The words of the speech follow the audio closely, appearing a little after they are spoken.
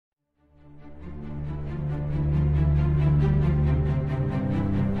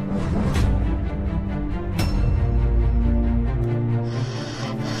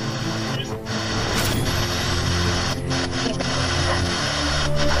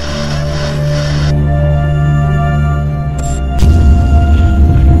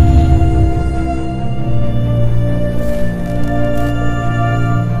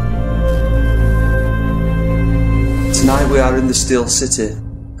Sheffield City,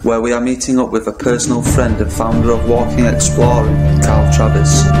 where we are meeting up with a personal friend and founder of Walking Exploring, Karl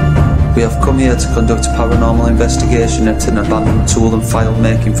Travis. We have come here to conduct a paranormal investigation at an abandoned tool and file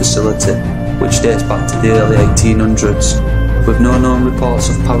making facility, which dates back to the early 1800s. With no known reports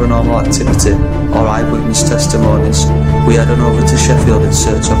of paranormal activity or eyewitness testimonies, we head on over to Sheffield in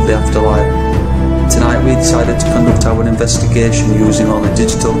search of the afterlife. Tonight we decided to conduct our investigation using only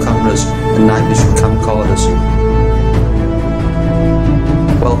digital cameras and night vision camcorders.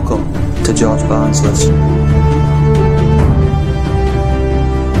 Welcome to George Barnsley's.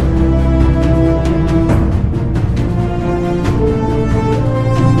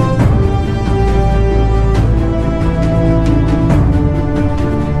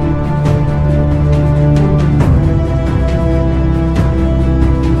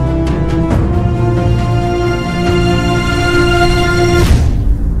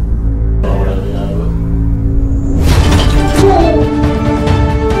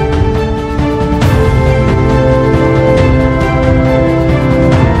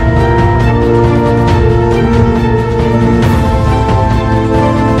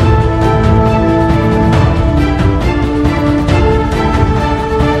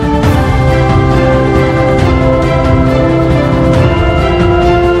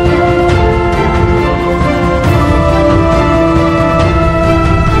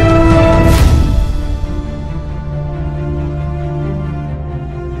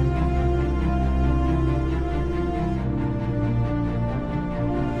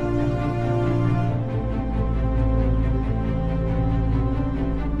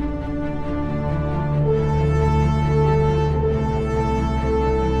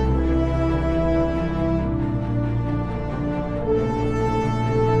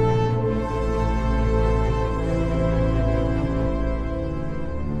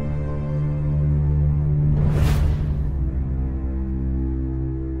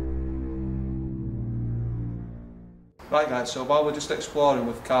 Right guys, so while we're just exploring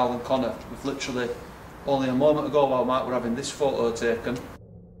with Karl and Connor, we've literally, only a moment ago while Mark were having this photo taken,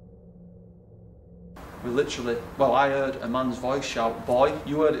 we literally, well I heard a man's voice shout, "Boy!"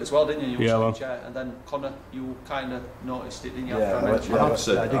 You heard it as well, didn't you? You were in the chair, and then Connor, you kind of noticed it, didn't you? Yeah, I did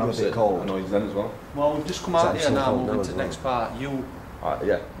get a bit cold. Noise then as well. Well, we've just come out here now, moving to the next part.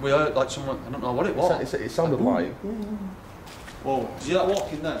 Yeah. We heard like someone, I don't know what it was. It sounded like... Whoa, did you hear that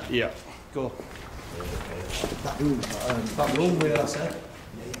walking there? Yeah. Go. That room where I said.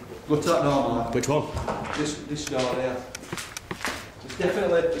 Go to that door. Which one? This door here. There's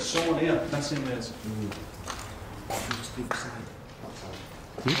definitely there's someone here messing with us. Just the side.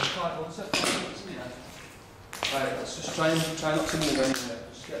 Right, let's just try not to move anyway.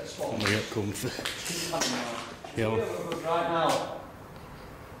 Just get the spot. I'm gonna get comfy. Just keep panning around. Yeah. Right now.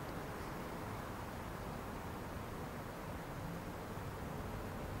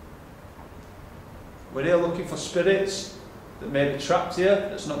 We're here looking for spirits that may be trapped here,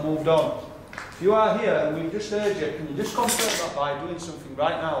 that's not moved on. If you are here and we've just heard you, can you just confirm that by doing something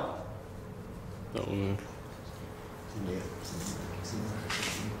right now? That one there.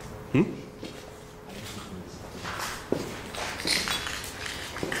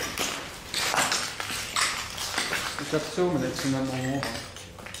 Just have 2 minutes and then we'll move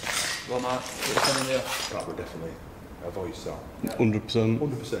on. Go on, Mark, put it in here. That would definitely a voice that. 100%.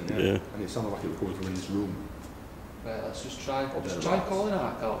 100%, yeah. And it sounded like it was coming from in this room. Right, let's just try calling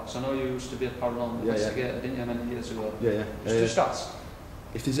out, Karl, because I know you used to be a paranormal investigator, didn't you, many years ago? Yeah. Just ask.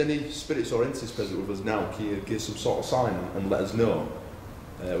 If there's any spirits or entities present with us now, can you give some sort of sign and let us know?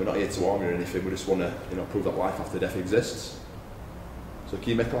 We're not here to argue or anything, we just want to, prove that life after death exists. So can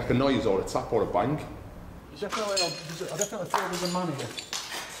you make like a noise or a tap or a bang? I definitely feel there's a man here.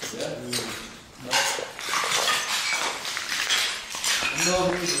 Yeah.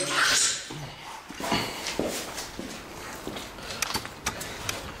 No reason.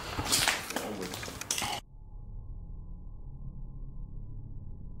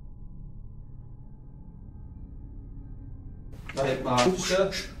 Right, Mark,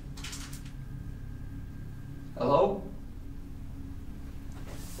 sir. Hello?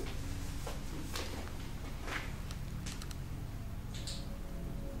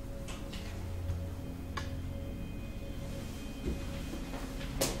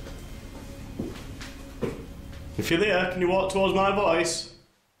 If you're there, can you walk towards my voice?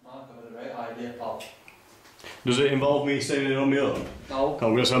 Mark, I've had a great idea, pal. Does it involve me singing it on my own? No. I'm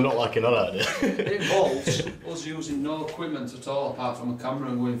going to say I'm not liking that idea. It involves us using no equipment at all apart from a camera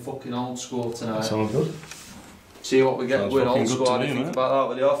and going fucking old school tonight. Sounds good. see what we get Sounds with fucking old good school. to How do me, you think mate. about that?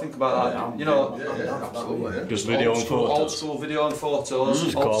 What do you all think about that? You know, Yeah, absolutely. Yeah. Just video and photos. old school video and photos,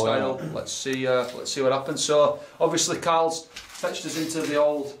 old call it style. Let's see what happens. So obviously Carl's fetched us into the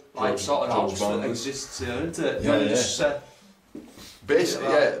old like sort of house that exists here, isn't it? You Yeah, wanna yeah. just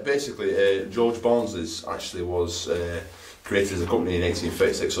Basically, George Barnes's actually was created as a company in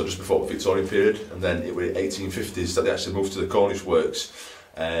 1836, so just before the Victorian period, and then it was 1850s that they actually moved to the Cornish works.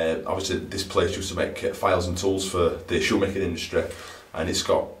 Obviously, this place used to make files and tools for the shoemaking industry, and it's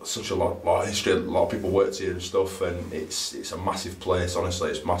got such a lot of history. A lot of people worked here and stuff, and it's a massive place. Honestly,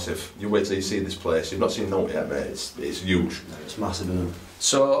 it's massive. You wait till you see this place. You've not seen it yet, mate. It's huge. It's massive, isn't it?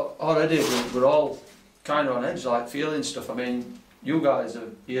 So already we're all kind of on edge, like feeling stuff. I mean, you guys are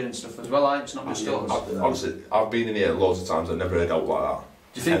hearing stuff as well, it's not just us. Honestly, I've been in here loads of times. I've never heard out like that.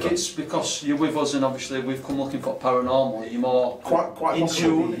 Do you think Ever. it's because you're with us and obviously we've come looking for paranormal, you're more Quite in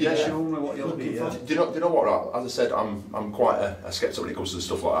possibly, tune yeah. with what you're looking for? Do you know what? As I said, I'm quite a skeptic when it comes to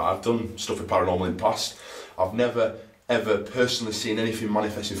stuff like that. I've done stuff with paranormal in the past. I've never ever personally seen anything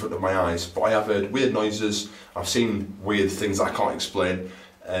manifest in front of my eyes, but I have heard weird noises. I've seen weird things I can't explain.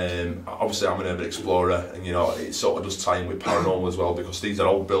 Obviously, I'm an urban explorer, and you know it sort of does tie in with paranormal as well, because these are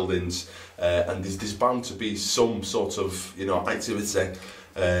old buildings, and there's bound to be some sort of activity.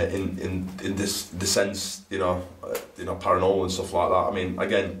 In the sense, paranormal and stuff like that. I mean,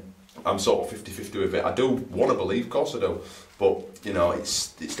 again, I'm sort of 50-50 with it. I do want to believe, of course I do, but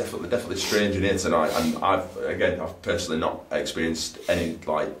it's definitely strange in here tonight. And I've personally not experienced any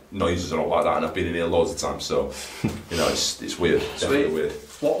like noises and all like that, and I've been in here loads of times, so it's weird, definitely weird.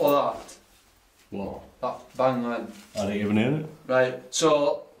 What was that? What? That bang then. I didn't even hear it. Right,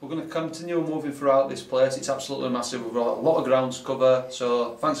 so we're going to continue moving throughout this place. It's absolutely massive. We've got a lot of ground to cover.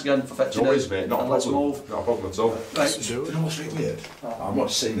 So thanks again for fetching No worries, us. mate. Not a and let's problem. move. Not a problem at all. Right. Do you know what's really weird? I'm not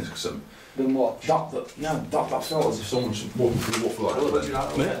saying this because Then what? that felt as if someone was walking through the waffle like a little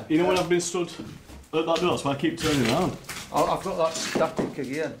bit. Mate, you know when I've been stood at that door, that's why I keep turning around. I've got that static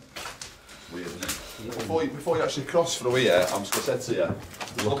again. Weird, isn't it? Before you actually cross through here, I'm just going to say to you,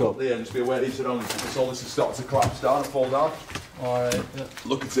 look up there and just be aware of your surroundings, because all this is starting to collapse down and fall down. Alright. Yeah.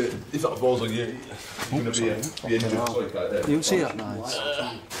 Look at it. If that falls on you, you're going to be injured. Sorry, there. You can see that nice. I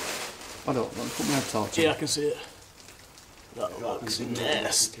don't. Let me put my head torch on. Yeah, I can see it. That looks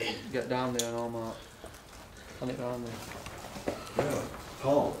nasty. Get down there and all that. Put it down there. Yeah.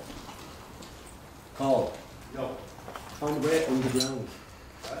 Carl. No. I found a way underground.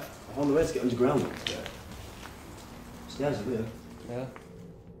 I found a way to get underground. Yeah. Stairs are there. Yeah.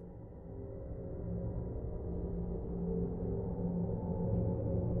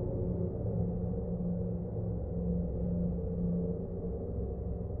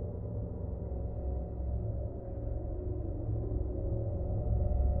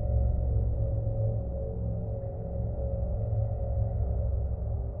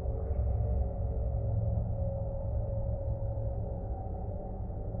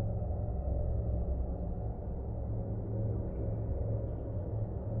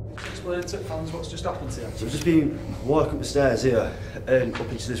 Explain to fans what's just happened to you. So I've just been walking up the stairs here and up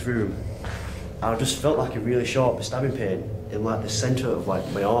into this room, and I just felt like a really sharp stabbing pain in like the centre of like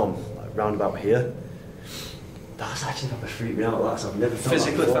my arm, like round about here. That's actually not freaked me out. That's I've never felt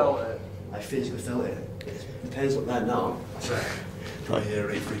Physically that felt before. it? I physically felt it. The pain's not there now. Do I hear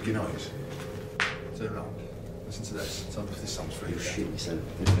a freaky noise? Turn around. Listen to this. Tell me if this sounds freaky. You shit yourself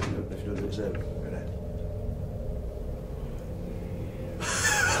if you don't know what's there. Ready?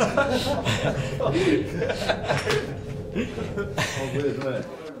 Oh, weird, isn't it?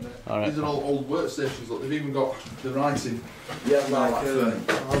 Alright. These are all old workstations. Look, they've even got the writing. Yeah,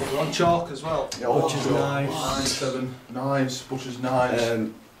 We're on chalk as well. Butcher's knives. 9-7 knives, butcher's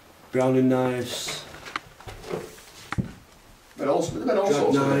knives. Browning knives. They're all sorts Drag of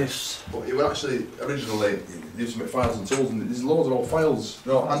it. knives. But it was actually originally they used to make files and tools, and there's loads of old files,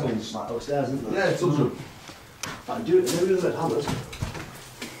 handles. Like upstairs, isn't there? Yeah, tons of them. I do it. They really like hammers.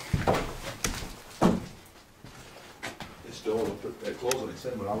 This door, they're closed on its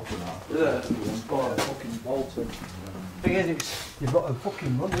end, we're out for that. Yeah, it's got a fucking bolted. Thing is, you've got a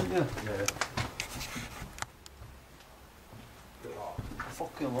fucking run, haven't you? Yeah. I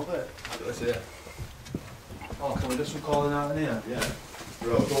fucking love it. Let's see it. Oh, can we do some calling out in here? Yeah.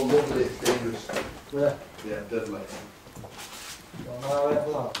 Bro, don't look at it, it's dangerous. Yeah. Yeah, deadly.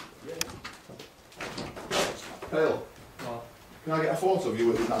 Hale, What? can I get a photo of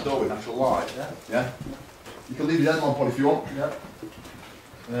you in that door with natural light? Yeah. Yeah? You can leave your head lamp on if you want.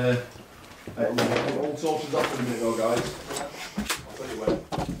 Yeah. All torches up in a minute though, guys. I'll tell you when.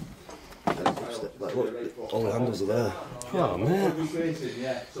 Like, look, all the handles are there. Oh, man. What are you facing?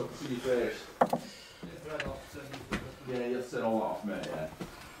 Yeah, so I can see your face. Yeah, you have to turn all that off, mate, yeah.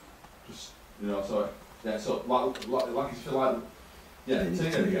 Just, you know, so, yeah, so, like you feel like, yeah, turn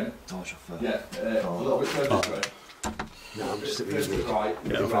it again. Torch off there. Yeah, a little bit further this way. No, I'm just sitting Further here. right,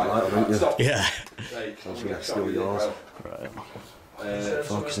 Yeah, right, stop. Yeah. Right, I was going to steal yours. Right.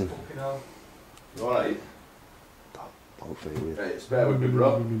 Focusing. Alright, Hopefully weird. right, spare with me,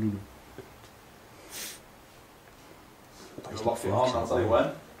 bro. Lock it on, I'll tell you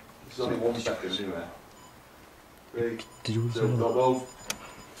when. It's only 1 second anyway. 3, Did you 2, don't move.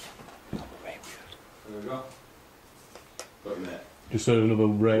 There we go. Got you, mate. Just heard another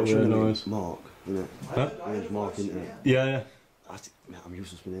right weird noise. Mark, isn't it? Huh? My name's Mark, isn't it? Yeah, yeah. I'm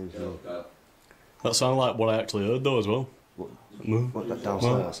useless with names. So. That sounded like what I actually heard though as well. What? Move. What, that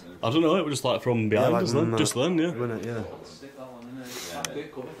downstairs? I don't know, it was just like from behind like us then, just then, yeah. Wasn't it? Yeah.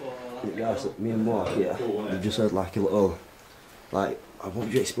 Yeah, so me and Mark, yeah, we just heard like a little, like, what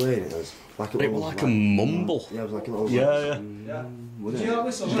would you explain it as? Like a It little, was like a mumble. Yeah, it was like a little. Yeah, yeah. Do you know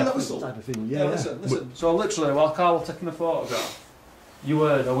whistle? Yeah, That whistle? type of thing. Yeah, Yeah, listen. So literally, while Karl was taking a photograph, you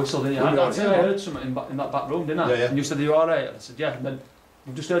heard a whistle, didn't you? I said I heard something in that back room, didn't I? Yeah. And you said, are you alright? I said, yeah. And then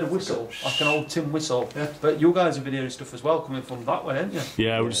we just heard a whistle, like an old tin whistle. Yeah. But you guys have been hearing stuff as well, coming from that way, ain't you?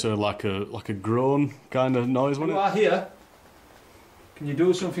 Yeah, we just heard like a groan kind of noise, You wasn't it? are here. Can you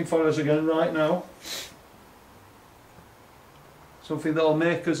do something for us again right now? Something that'll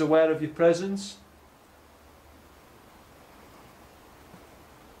make us aware of your presence?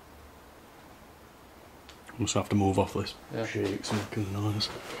 Must have to move off this. Yeah. Shakes making noise.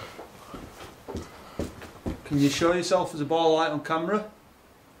 Can you show yourself as a ball of light on camera?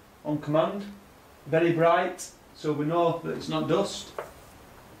 On command? Very bright, so we know that it's not dust.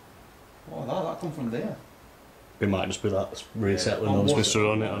 Oh, that come from there. It might just be that resettling those mister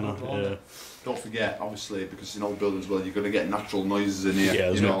on it, I know. Yeah. Don't forget, obviously, because in old buildings, well, you're going to get natural noises in here. Yeah,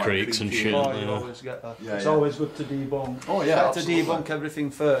 there's you no know, creaks like and shit. Oh, you Yeah. always get that. Yeah, It's yeah. always good to debunk. Oh, yeah, Better to absolutely. debunk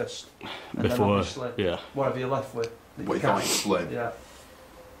everything first, and then Before, obviously yeah. whatever you're left with. that What you can't explain. Yeah.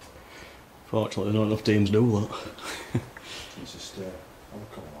 Fortunately, not enough teams do that. It's just,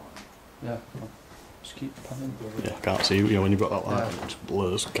 come on. Yeah. Just keep panning. Yeah, I can't see you when you've got that light. Yeah. It just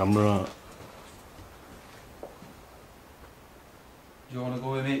blurs the camera out. Do you want to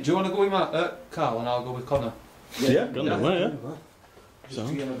go with me? Do you want to go with Karl and I'll go with Connor? Yeah, gone down there, yeah. Just So.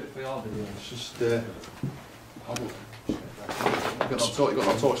 to give him a bit for your video. It's just, you got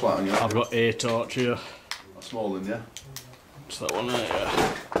no torchlight on you. I've got a torch here. That's small one, yeah? It's that one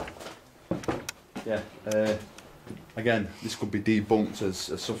there, yeah. Yeah. Again, this could be debunked as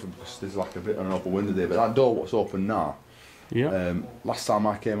something because there's like a bit of an open window there, but that door what's open now. Yeah. Last time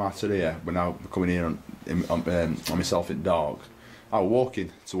I came out of here, when I was coming here on myself in dark, I was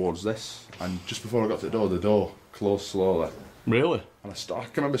walking towards this, and just before I got to the door closed slowly. Really? And I can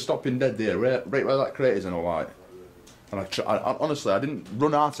remember stopping dead there, right where that crate is, and all right. And I honestly, I didn't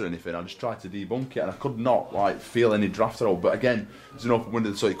run out or anything. I just tried to debunk it, and I could not like feel any draft at all. But again, it's an open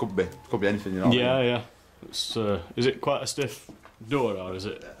window, so it could be anything, you know. Yeah, yeah. It's, is it quite a stiff door, or is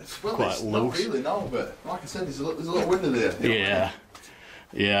it quite it's loose? Not really, no. But like I said, there's a little window there. you know what I mean? Yeah.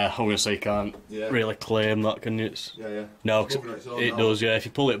 Yeah, I'm going to say you can't Yeah. really claim that, can you? It's, Yeah, yeah. no, It's 'cause moving on its own it now. does, yeah. If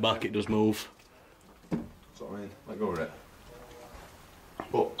you pull it back, it does move. That's what I mean. Let go of it.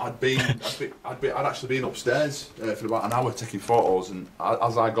 But I'd actually been upstairs for about an hour taking photos, and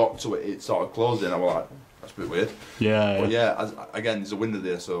as I got to it, it started closing. I was like, that's a bit weird. Yeah, But yeah. yeah, again, there's a window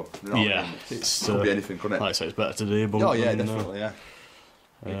there, so you know what I Yeah, mean? it's, could be anything, couldn't it? Like I say, it's better to debunk. Oh yeah, than, definitely, yeah.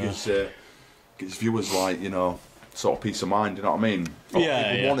 It gives viewers like, you know, sort of peace of mind. You know what I mean? Yeah,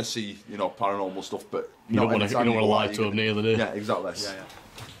 People yeah. want to see, you know, paranormal stuff, but You don't want anytime to go lie out, to you're them gonna- neither, do you? Yeah, exactly. Yeah, yeah.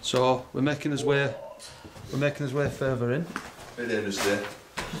 So we're making us way further in. Bit dangerous there.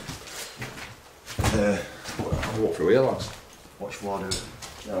 I'll walk through here, lads. Watch water.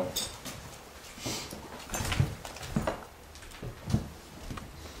 No.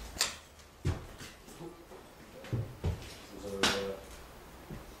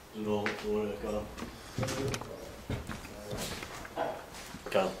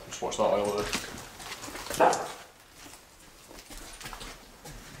 Can't just watch that oil there.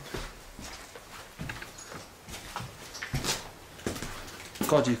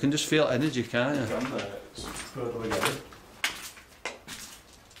 God, you can just feel energy, can't you? It's further together.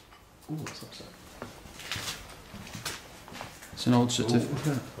 Ooh, what's that? It's an old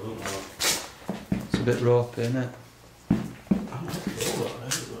certificate. I don't know. It's a bit ropey, isn't it?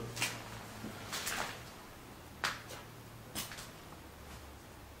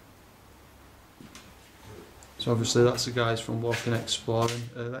 So obviously that's the guys from Walking Exploring.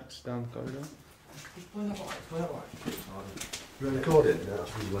 Next down the corridor. Just play that light, play that light. You're recording? Yeah,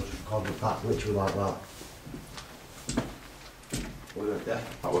 that's really much recording back, literally like that. Yeah,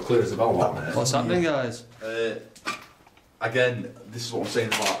 that were clear as a bell, wasn't it? What's happening, guys? Again, this is what I'm saying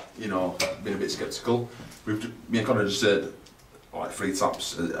about, you know, being a bit sceptical. Me and Connor just said, like 3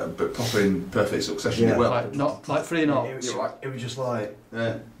 taps, but proper in perfect succession. Yeah. Well, Like, not like 3 knots. It was just like...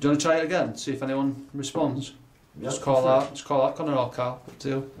 yeah. Do you want to try it again? See if anyone responds. Just call out Connor or Carl. Up to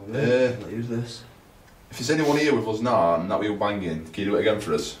you. I'll use this. If there's anyone here with us now and that wheel banging, can you do it again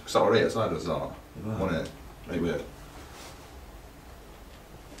for us? Because that were right outside us, that. Wasn't it? Right, weird.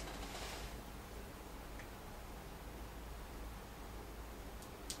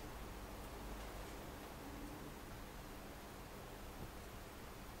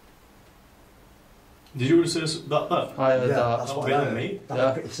 Did you just say that there? I heard Yeah, that. that's That what behind I me? That Yeah.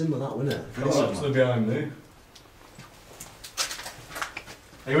 was pretty similar, that, wasn't it? Pretty Oh, similar. actually behind me.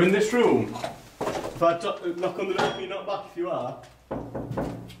 Are you in this room? If I knock on the door, can you knock back if you are?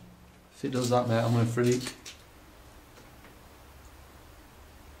 If it does that, mate, I'm gonna freak.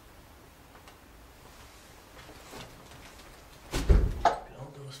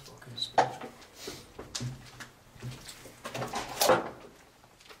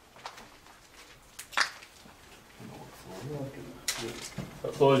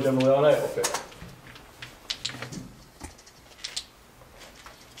 That floor is generally alright up here.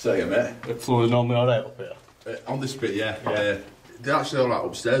 Say again, mate. The floor is normally alright up here. On this bit, yeah. Yeah. They're actually alright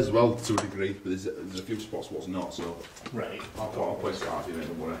upstairs as well, to a degree, but there's a few spots what's not, so Right. I'll play scarf you, mate,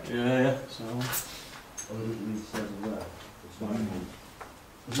 don't worry. Yeah. So.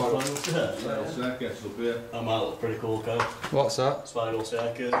 Spiral staircase. Little staircase up here. That might look pretty cool, Kyle. What's that? Spiral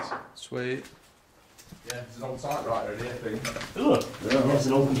staircase. Sweet. Yeah, there's an old typewriter in here, thing. Is there? Yeah, it's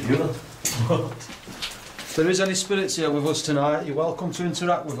an old computer. If there is any spirits here with us tonight, you're welcome to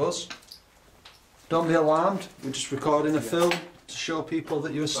interact with us. Don't be alarmed, we're just recording a film to show people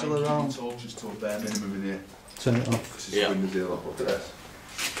that you're still around. Torches to a bare minimum in here. Turn it off. Because it's windows here, look at this.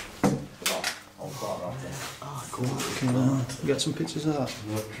 Old typewriter. Ah, cool. Get some pictures of that.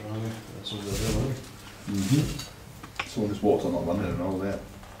 Someone just walked on that landing and all that.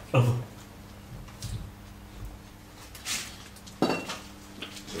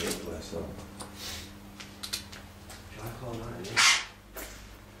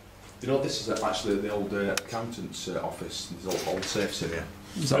 You know, this is actually the old accountant's office. There's old safes in here.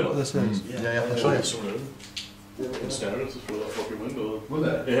 Is that what this is? Yeah, I'll show you. Staring at us through that fucking window. Were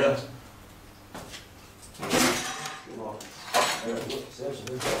there? Yeah.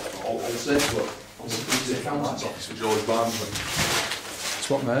 Old safes, look. This is the accountant's office for George Barnsley. It's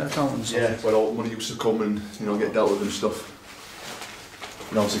what, mate? Accountants? Yeah, where all the money used to come and, you know, get dealt with and stuff.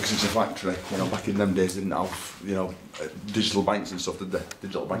 You know, obviously, because it's a factory, you know, back in them days, they didn't have, you know, digital banks and stuff, did they?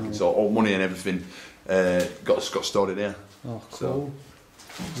 Digital banking, so all money and everything got stored in here. Oh, cool. So-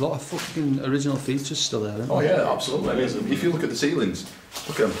 There's a lot of fucking original features still there, isn't Oh there? yeah, absolutely. I mean, if you look at the ceilings,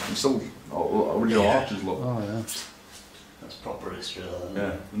 look at them, it's still original arches look. Oh, yeah. That's proper history.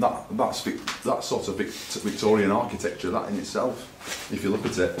 Yeah, and that's sort of Victorian architecture, that in itself, if you look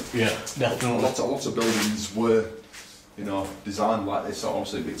at it. Yeah, A definitely. lot of buildings were, you know, designed like this,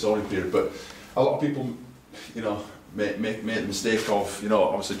 obviously Victorian period, but a lot of people, you know, make the mistake of, you know,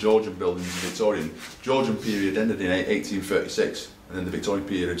 obviously Georgian buildings and Victorian. Georgian period ended in 1836, and then the Victorian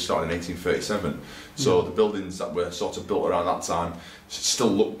period started in 1837. So the buildings that were sort of built around that time still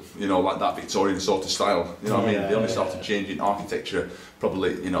look, you know, like that Victorian sort of style. You know what I mean? They only started changing architecture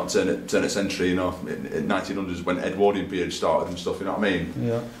probably, you know, turn of century, you know, in 1900s when Edwardian period started and stuff. You know what I mean?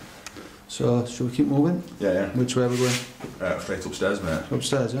 Yeah. So, should we keep moving? Yeah. Which way are we going? Straight upstairs, mate.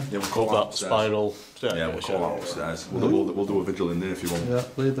 Upstairs, yeah? Yeah, we'll call That upstairs. spiral staircase. Yeah, we'll call that upstairs. We'll do a vigil in there if you want. Yeah,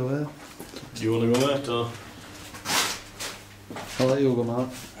 lead the way. Do you want to go there or? I'll let you go, Mark.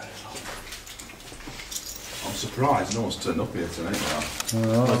 I'm surprised no one's turned up here tonight.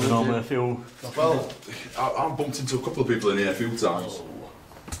 Oh, I don't know, a few. Well, I've bumped into a couple of people in here a few times.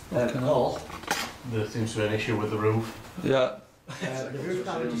 Paul, There seems to be an issue with the roof. yeah, the roof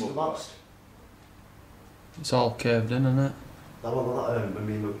damage is collapsed. it's all caved in, isn't it? That one, when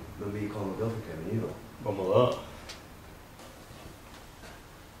me and Colin McGuffin came in, you know, One with that.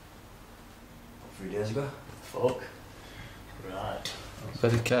 3 days ago. Fuck. Right.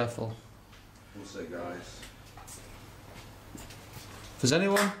 Very careful. We'll see, guys. If there's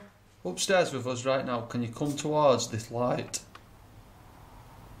anyone upstairs with us right now, can you come towards this light?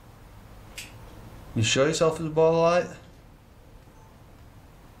 Can you show yourself as a ball of light?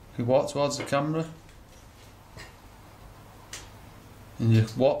 You walk towards the camera. And you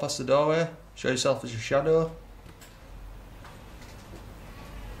walk past the doorway, show yourself as a shadow.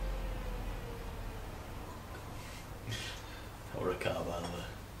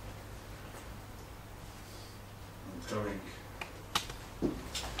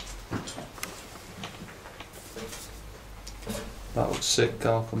 That looks sick,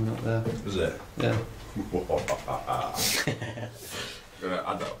 Carl, coming up there. Was it? Yeah. Gonna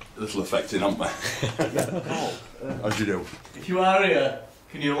add a little effect in, aren't we? As you do. If you are here,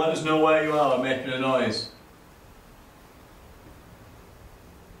 can you let us know where you are making a noise?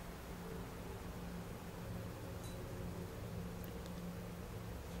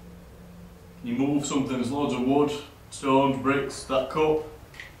 Can you move something? There's loads of wood, stones, bricks, that cup,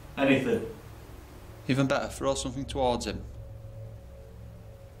 anything. Even better, throw something towards him.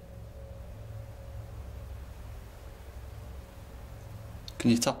 Can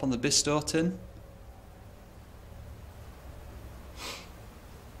you tap on the Bisto tin?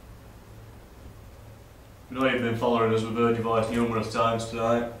 You know you've been following us with Heard Your Voice numerous times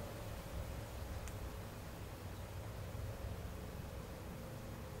tonight.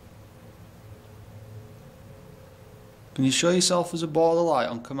 Can you show yourself as a ball of light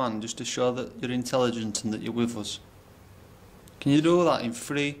on command just to show that you're intelligent and that you're with us? Can you do that in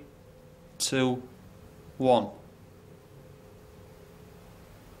 3, 2, 1?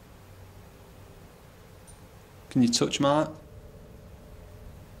 Can you touch Mark?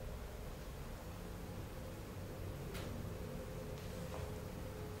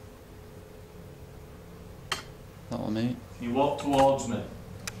 That one, mate. Can you walk towards me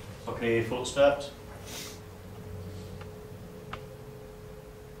so I can hear your footsteps?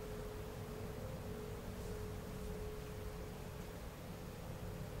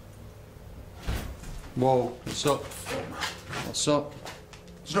 Whoa, what's up? What's up?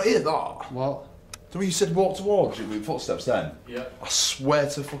 Did you not hear that? What? The way you said walk towards you with footsteps then? Yeah. I swear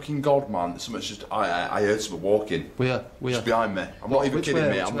to fucking God, man, something's just, I heard something walking. Where? Just behind me. I'm not even Which kidding, way?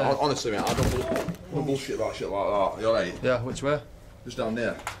 mate. Which I'm way? honestly, mate, I don't bullshit about shit like that. You alright? Yeah, which way? Just down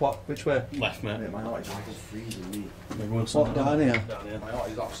there. What? Which way? Left, mate. Mate, my heart is freezing me. What, down here? Down here. My heart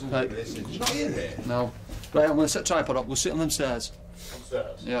is absolutely Right. racing. Did you not hear it? No. Right, I'm going to set tripod up. We'll sit on them stairs.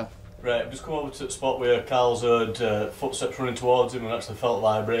 Upstairs? Yeah. Right, I've just come over to the spot where Carl's heard footsteps running towards him and actually felt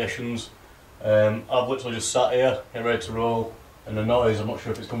vibrations. I've literally just sat here, getting ready to roll, and the noise, I'm not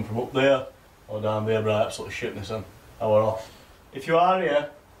sure if it's coming from up there or down there, but I absolutely shitting this on. Hour off. If you are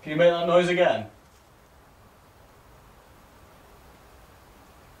here, can you make that noise again?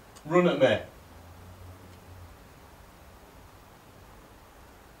 Run at me.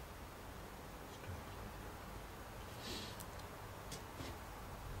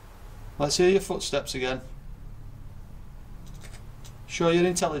 Let's hear your footsteps again. Show your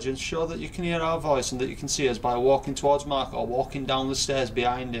intelligence, show that you can hear our voice and that you can see us by walking towards Mark or walking down the stairs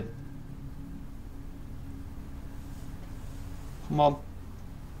behind him. Come on.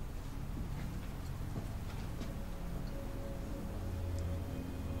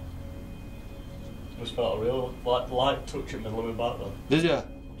 I just felt a real light touch in the middle of my back then. Did you?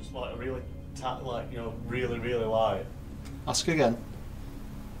 Just like a really really, really light. Ask again.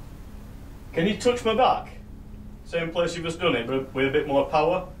 Can you touch my back? Same place you've just done it, but with a bit more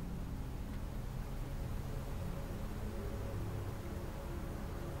power?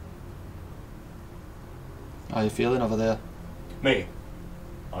 How are you feeling over there? Me?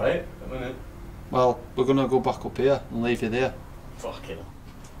 Alright, a minute. Well, we're going to go back up here and leave you there. Fucking hell.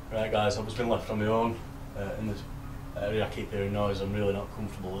 Right guys, I've just been left on my own in this area. I keep hearing noise, I'm really not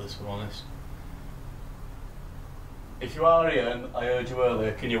comfortable with this, if I'm honest. If you are here, and I heard you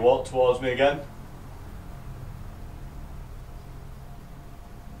earlier, can you walk towards me again?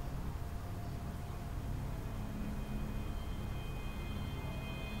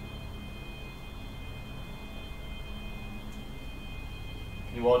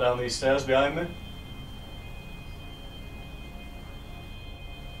 Can you walk down these stairs behind me?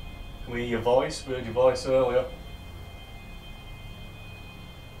 Can we hear your voice? We heard your voice earlier.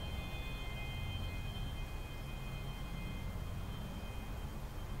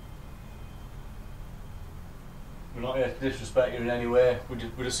 We're not here to disrespect you in any way.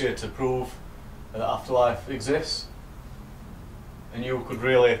 We're just here to prove that afterlife exists. And you could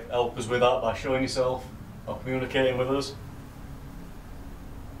really help us with that by showing yourself or communicating with us.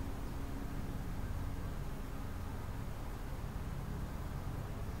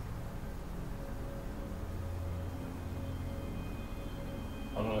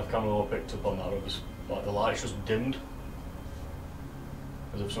 I don't know if camera picked up on that, or it was like the lights just dimmed.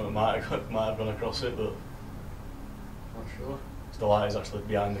 As if something might have gone across it, but not sure. So the light is actually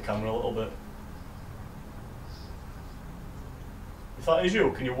behind the camera a little bit. If that is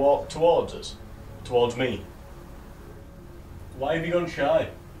you, can you walk towards us? Towards me? Why have you gone shy?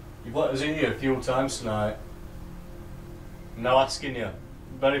 You've let us in here a few times tonight. I'm now asking you,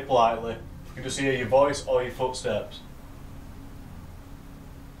 very politely, You can just hear your voice or your footsteps.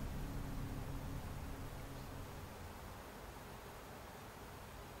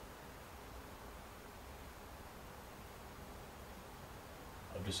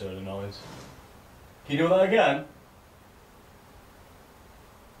 I've just heard a noise. Can you do that again?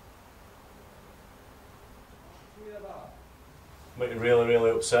 Make you really,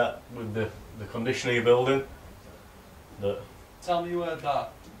 really upset with the condition of your building. Tell me you heard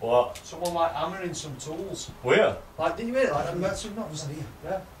that. What? Someone like hammering some tools. Where? Like, did you hear it? Like, that's not was here.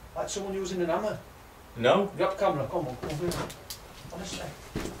 Yeah. Like someone using an hammer. No? You got the camera, come on, here. Honestly.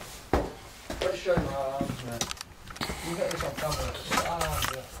 Let's show you my arms, mate. You get this on camera.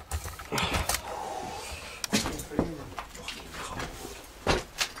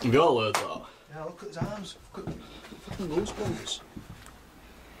 Have you all heard that? Yeah, look at his arms. Fucking goosebumps.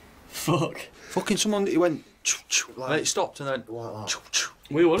 Fuck. Fucking someone, he went, choo, choo, like, it stopped and then, Like that. choo, choo.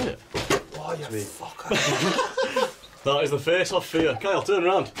 Where was it? Oh, you fucker. That is the face of fear. Kyle, turn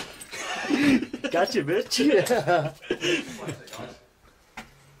around. Gotcha, bitch. Yeah.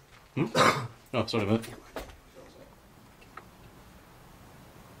 Oh, sorry, mate.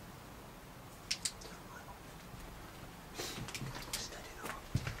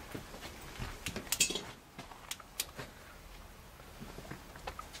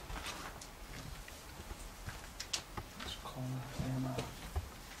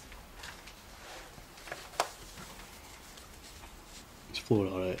 It's floor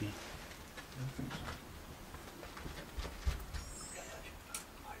alright, yeah.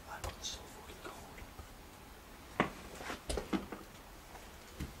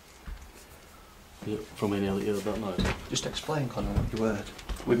 Yeah, from any other that noise. Just explain, Connor, what you heard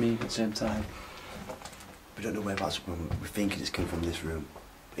with me at the same time. We don't know whereabouts from. We're thinking it's come from this room.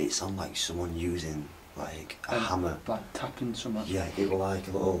 But it sounded like someone using like a hammer. Like tapping something. Yeah, it was like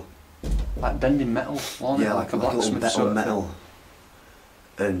a little. Like bending metal, wasn't Yeah, it? like a little blacksmith metal, sort of metal.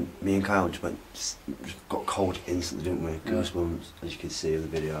 And me and Kyle just got cold instantly, didn't we? Yeah. Goosebumps, as you can see in the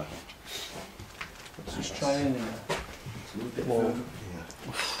video. Let's just try in here. It's a little bit Whoa. further.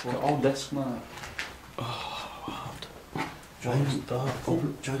 Yeah. Got all desk mark. Join us.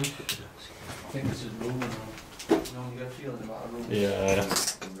 Join us. I think this is room now. You know, you get a feeling about a room. Yeah.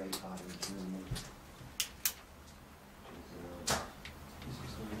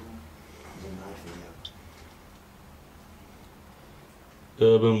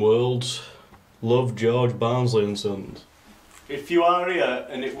 Urban Worlds. Love, George Barnsley and Sons. If you are here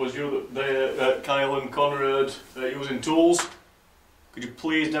and it was you that Kyle and Connor heard using tools, could you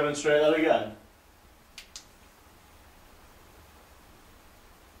please demonstrate that again?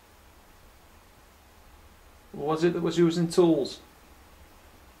 What was it that was using tools?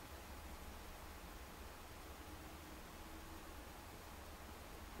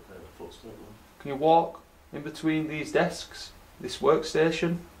 Can you walk in between these desks, this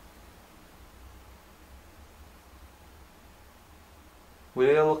workstation?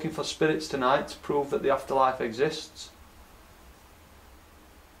 We're here looking for spirits tonight to prove that the afterlife exists.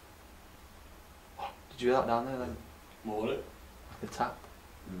 Did you hear that down there then? What was it? The tap.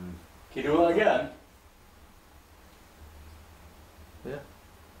 Can you do that again? Yeah.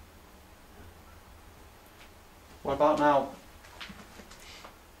 What about now?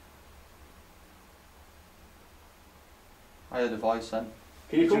 I heard a voice then.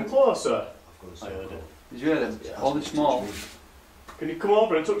 Can you come closer? I heard it. Did you hear him? All this small. Can you come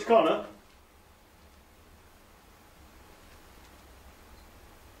over and touch Connor?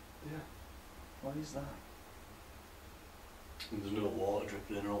 Yeah. What is that? There's no water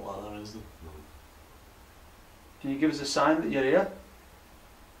dripping in or like that, is there? Can you give us a sign that you're here?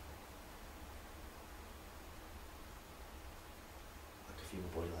 I can feel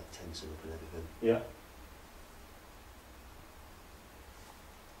my body like tensing up and everything. Yeah.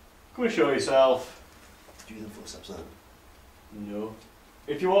 Come and show yourself. Do you hear the footsteps then? No.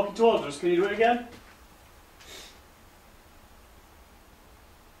 If you're walking towards us, can you do it again?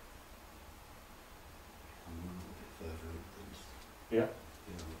 I'm a little bit further in. Yeah.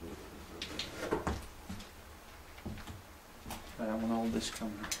 Right, I'm gonna hold this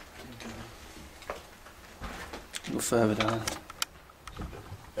camera. Go further down.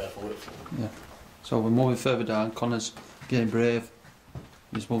 Careful with it. Yeah. So we're moving further down. Connor's getting brave.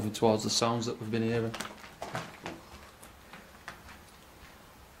 He's moving towards the sounds that we've been hearing.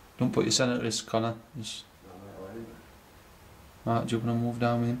 Don't put yourself at risk, Connor. Just... Right, do you want to move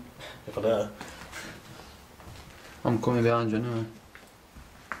down with him? If I dare. I'm coming behind you anyway.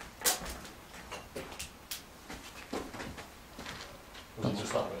 Was it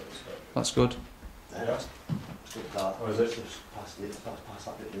just that way? That's good. Yeah. Up that. Or is it? Just past it, past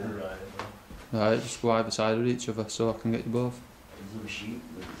that bit, yeah. Right. Right, just go either side of each other so I can get you both. There's a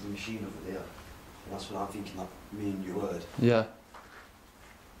machine over there. And that's what I'm thinking that me and you heard. Yeah,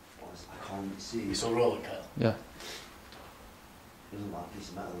 I can't see. You still rolling, Kyle? yeah, Isn't that a piece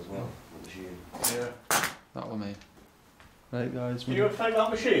of metal as well? The machine. Yeah. that was me. Right guys, Can you affect that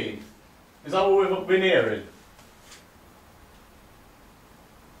machine? Is that what we've been hearing?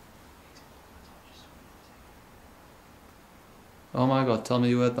 oh my god, tell me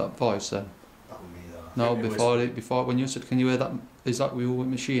you heard that voice then. That was me though. No, think it before when you said, can you hear that, is that real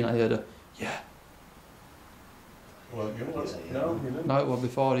machine? I heard a, yeah. Well, you Yes, I am. No, you didn't. No, it was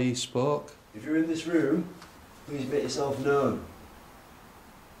before he spoke. If you're in this room, please make yourself known.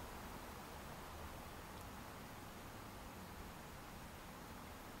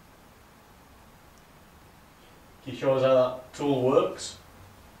 Can you show us how that tool works?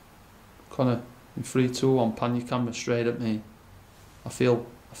 Connor, in 3, 2, 1, pan your camera straight at me. I feel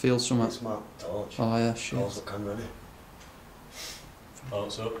something. It's my torch. Oh yeah, shit. Also camera ready.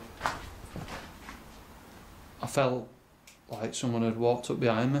 Bounce up. I felt like someone had walked up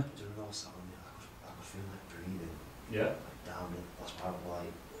behind me. Do you know what's that on me? I could feel like breathing. Yeah. Like down it. That's part of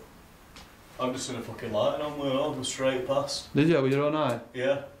like. I'm just in a fucking lighting on there, I'll go straight past. Did you with your own eye?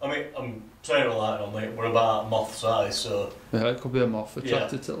 Yeah. I mean, I'm saying a lighting on there, we're about moth size, so Yeah, it could be a moth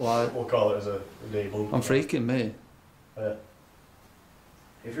attracted to the light. we'll call it as a debunk. I'm freaking me. Yeah.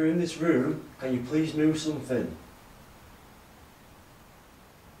 If you're in this room, can you please move something?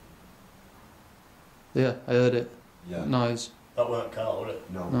 Yeah, I heard it. Yeah. Noise. That weren't Carl, was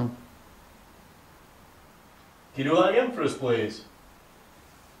it? No. No. Can you do that again for us, please?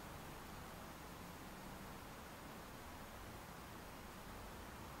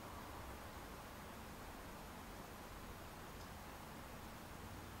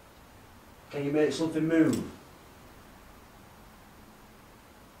 Can you make something move?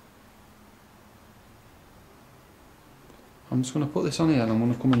 I'm just going to put this on here and I'm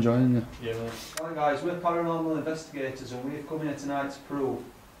going to come and join you. Yeah, man. Hi guys, we're paranormal investigators and we've come here tonight to prove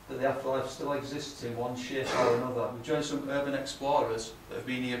that the afterlife still exists in one shape or another. We've joined some urban explorers that have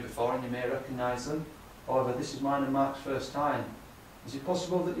been here before and you may recognise them. However, this is mine and Mark's first time. Is it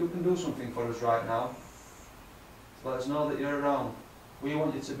possible that you can do something for us right now? To let us know that you're around. We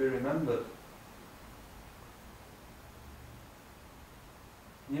want you to be remembered.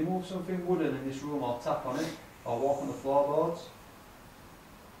 Can you move something wooden in this room or tap on it? Or walk on the floorboards?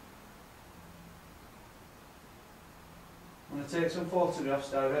 I'm going to take some photographs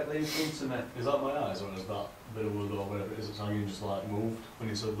directly in front of me. Is that my eyes, or is that bit of wood or whatever it is that's hanging just like moved when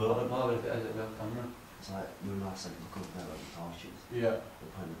you said I don't that? know if it is a real camera. It's like when I said look up there like the torches. Yeah. The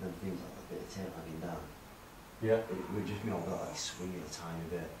point of them things like a bit of tape hanging down. Yeah. It would just be all that like swinging a tiny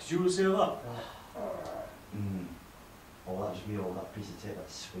bit. Did you see that? Or that just be all that piece of tape like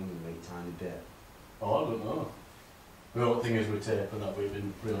swinging a very tiny bit. Oh, I don't know. The only thing is with tape and that we've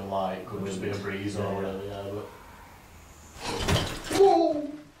been really light, it could just be a breeze or whatever, yeah, but...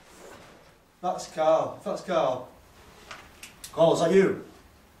 Whoa! That's Karl. That's Karl. Carl, is that you?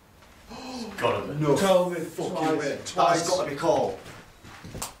 It's gotta be. No. Tell me Fucking way. That's got to be Carl.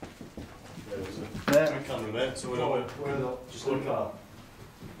 There was a There. camera, mate, so we know it. Where up? Just look at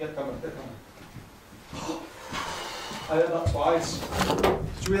Get camera, get camera. I heard that twice.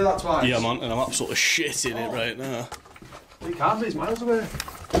 Did you hear that twice? Yeah, man, and I'm absolutely shitting it right now. You can't be, it's miles away.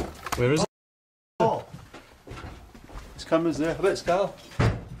 Where is it? Oh. His camera's there. I bet it's Karl.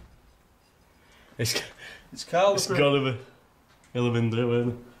 It's Karl. It's gotta be. He'll have been there,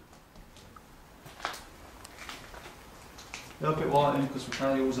 isn't I hope it won't in because we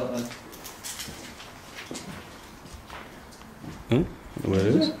can't use that then. it? Where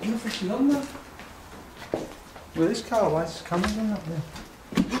is it? Nothing's on there. Where is Karl? Why is his camera on that there?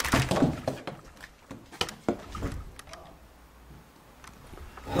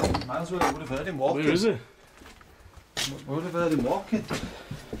 Miles away, we would have heard him walking. Where is it? We would have heard him walking.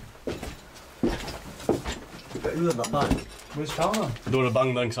 But who had that bang? Where's Karl then? I don't want to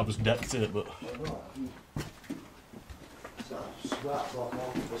bang bang 'cause I've just decked it, but... So I swear I thought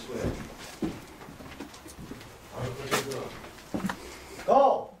walking this way.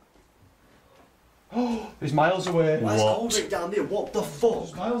 Carl! He's miles away. Why is What? Carl right down there? What the fuck?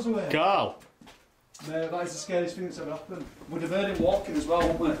 He's miles away. Carl! Mate, that is the scariest thing that's ever happened. We'd have heard him walking as well,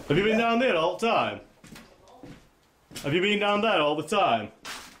 wouldn't we? Have you been down there all the time? Have you been down there all the time?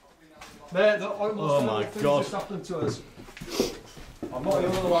 Mate, the most Oh my things God. just happened to us. I'm not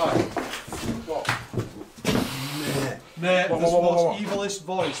even gonna lie. What? Mate, this is the most evilest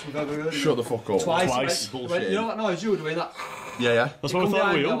voice we've ever heard. Shut the fuck up. Twice. Twice. When, you know what noise you were doing that? Yeah. That's what I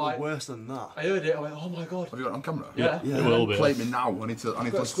thought we were. Like, Worse than that. I heard it. I went, oh my god. Have you got it on camera? Yeah. It will be. Play me now. I need to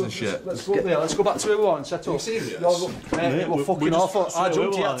listen to this shit. Let's go up there. Let's go back to where we were and set up. Are you serious? It was fucking just- awful. I we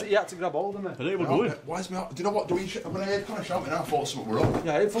jumped. were He had to grab hold of me. I think we're going. Why is me? Do you know what? When I heard kind of shouting, I thought something were up.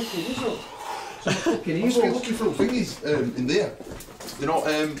 Yeah, it fucking was up. Some fucking I was evil. looking through thingies in there. You know,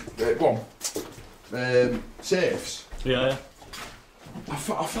 go on. Safes. Yeah. I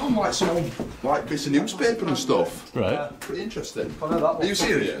found like some old like bits of newspaper and stuff. Right. Pretty interesting. Are you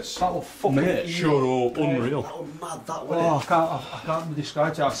serious? That was fucking Mate, sure up. Unreal. That was mad, that Oh, was I can't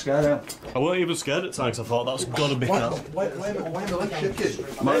describe how scared I am. I weren't even scared at times. I thought that's got to be Why cat. am my leg shaking?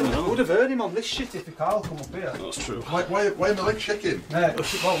 I would have heard him on this shit if Karl come up here. That's true. Why am my leg shaking? Mate,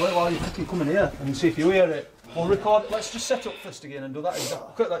 well, wait while you fucking coming here and see if you hear it. We'll record. Let's just set up first again and do that.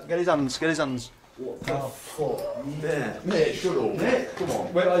 Quick, get his hands. What the fuck, mate? Mate, shut up. Mate, come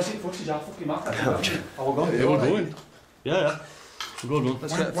on. Wait, is it footage? I'll fucking mark it. Oh, we're going. Yeah, we're going. Yeah. We're good, man.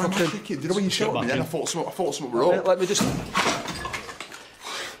 Let's Why get am I fucking. shaking? Do you know when you shot back me then? in. I thought something were up. Let me just.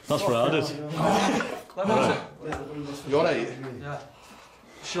 That's what I did. Let me just. You alright? Yeah.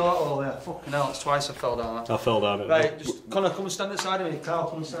 Show that all there. Fucking hell, it's twice I fell down that. I fell down it. Right, just Connor, come and stand inside of me. Karl,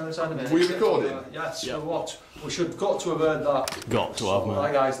 come and stand inside of me. Were you recording? Yes. Yeah. So what? We should got to have heard that. Got to have, That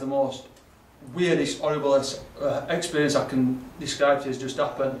man. guy's the most weirdest, horriblest experience I can describe to you has just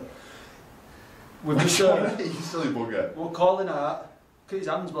happened. We've just You silly bugger. we're calling out. Look at his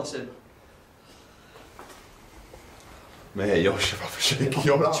hands, bless him. Mate, you're shaking.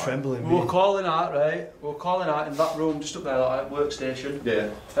 You're right. Trembling, We were mate. calling out, right? We were calling out in that room just up there, like workstation. Yeah.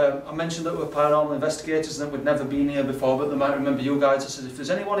 I mentioned that we're paranormal investigators and that we'd never been here before, but they might remember you guys. I said, if there's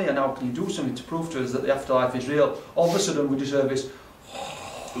anyone here now, can you do something to prove to us that the afterlife is real? All of a sudden, we just heard this,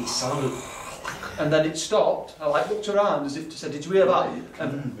 It sounded... and then it stopped. I looked around as if to say, did you hear that?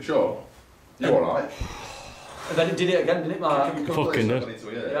 And, Sure. You alright? and then it did it again, didn't it, Mark? Fucking did.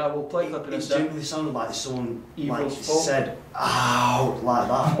 Yeah, we'll play clip in a It sec. genuinely sounded like someone Evil like folk. said, ow, like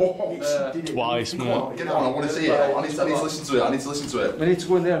that. Uh, Twice, Come mate. on, get it on, I want to see it. I need to listen to it. I need to listen to it. We need to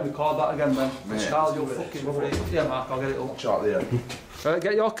go in there and record that again, man. Mate. Karl, you're fucking freak. Yeah, Mark, I'll get it up. Chart there.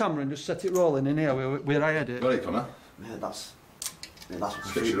 Get your camera and just set it rolling in here where I had it. Got it, Connor? Mate, that's what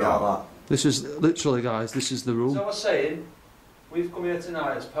Switch freaked it me out, out. This is literally, guys, this is the room. So I was saying, we've come here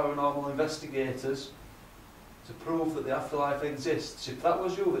tonight as paranormal investigators to prove that the afterlife exists. If that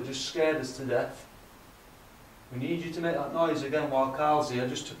was you that just scared us to death, we need you to make that noise again while Karl's here,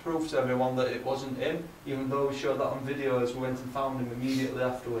 just to prove to everyone that it wasn't him, even though we showed that on video as we went and found him immediately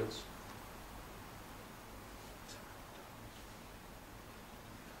afterwards.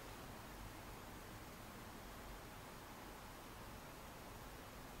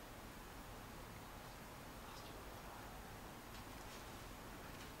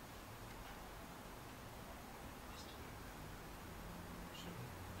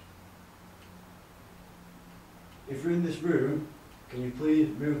 If you're in this room, can you please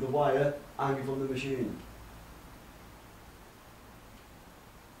move the wire hanging from the machine?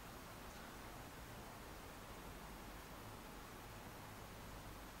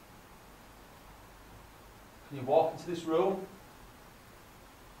 Can you walk into this room?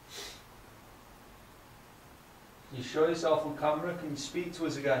 Can you show yourself on camera? Can you speak to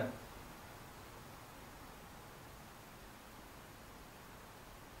us again?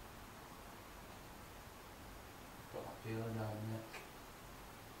 Got that feeling down the neck.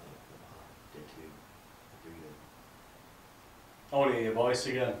 Did you? I want to hear your voice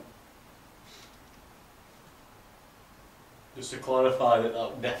again. Just to clarify that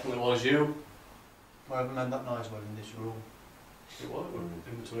that definitely was you. Whatever meant that noise were in this room. It was, we were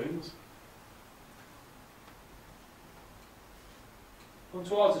in between us. Come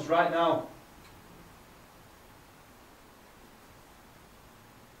towards us right now.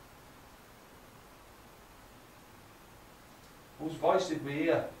 Whose voice did we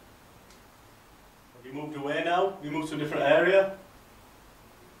hear? Have you moved away now? Have you moved to a different area?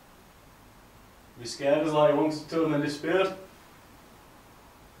 You scared us like you wanted to and then disappeared?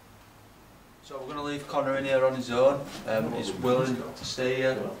 So we're going to leave Connor in here on his own. He's willing to stay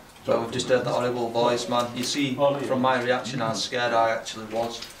here. But we've just heard that horrible voice, man. You see from my reaction how scared I actually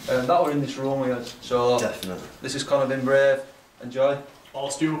was. That were in this room with us. So Definitely. this has Connor been brave. Enjoy.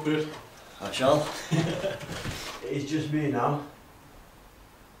 All stupid. I shall. It's just me now.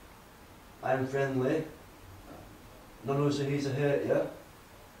 I'm friendly. None of us are here to hurt you.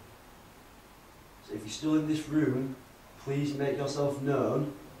 So if you're still in this room, please make yourself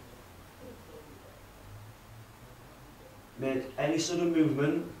known. Make any sudden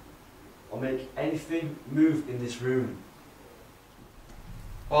movement or make anything move in this room.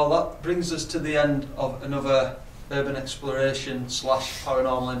 Well, that brings us to the end of another urban exploration /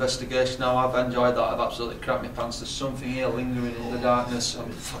 paranormal investigation. Now I've enjoyed that, I've absolutely crapped my pants. There's something here lingering in the darkness.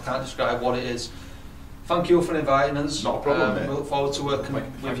 I can't describe what it is. Thank you for inviting us. Not a problem, mate. We look forward to working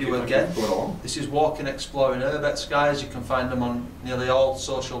with you Thank again. you for coming along. This is Walking Exploring Urbex, guys. You can find them on nearly all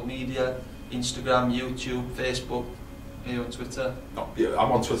social media, Instagram, YouTube, Facebook. Are you on Twitter? No, yeah,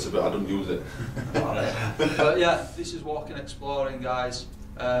 I'm on Twitter, but I don't use it. But yeah, this is Walking Exploring, guys.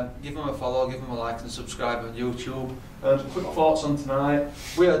 Give them a follow, give them a like and subscribe on YouTube. Quick thoughts on tonight.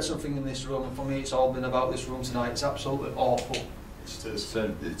 We heard something in this room, and for me it's all been about this room tonight. It's absolutely awful. It's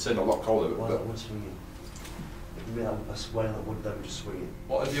turned a lot colder. Why that wood swinging? I swear that wood there was just swinging.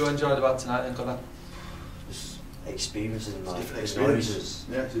 What have you enjoyed about tonight then, Connor? Just experiencing like Different the experience. noises.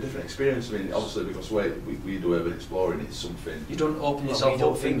 Yeah, it's a different experience. I mean, obviously because we do urban exploring, it's something. You don't open Well, yourself we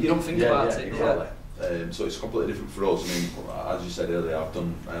don't up, think- you don't think about it. Exactly. So it's completely different for us. I mean, as you said earlier,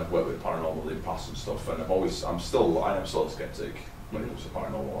 I've worked with paranormal in the past and stuff, and I am still a skeptic when it comes to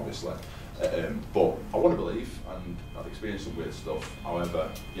paranormal, obviously. But I want to believe, and I've experienced some weird stuff. However,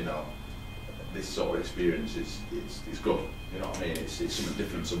 you know, this sort of experience is good. You know what I mean? It's something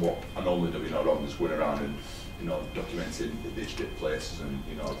different to what I normally do. You know, rather than just going around and documenting the strip places and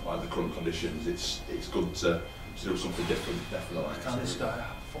like the current conditions. It's good to do something different, definitely. This guy,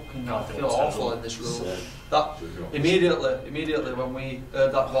 fucking I I feel feel awful terrible. in this room. So, That immediately when we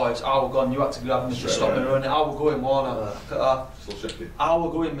heard that voice, I was gone. You had to grab me to Straight stop me away. running. I was going, Warner. Look at that. Still shaky. I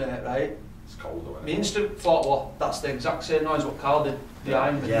was going, mate. Right. It's cold though. My instant thought, well, that's the exact same noise what Karl did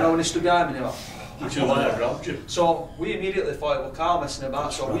behind me. Yeah. You know when he stood behind me, and he went, Which is why I grabbed you. so we immediately thought it was Karl messing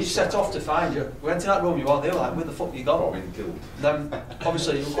about. So we set off to find you. We went in that room. You weren't there. Like, where the fuck you gone? Been killed. Then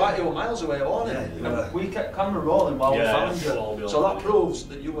obviously you were miles away, weren't you? Yeah, you were. And we kept camera rolling while we Yeah, found yeah, we'll be you. on So that video. proves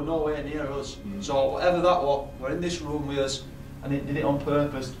that you were nowhere near us. Mm. So whatever that was, we're in this room with us, and it did it on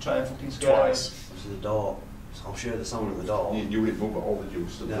purpose to try and fucking scare us. Twice. to the door. I'm sure there's someone at the door. You wouldn't move at all, did you?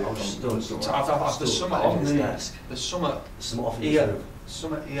 Yeah, I was stood. So there's something on on his me. desk. There's something There's some off in here. this room.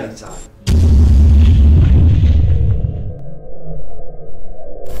 Something Big here. time.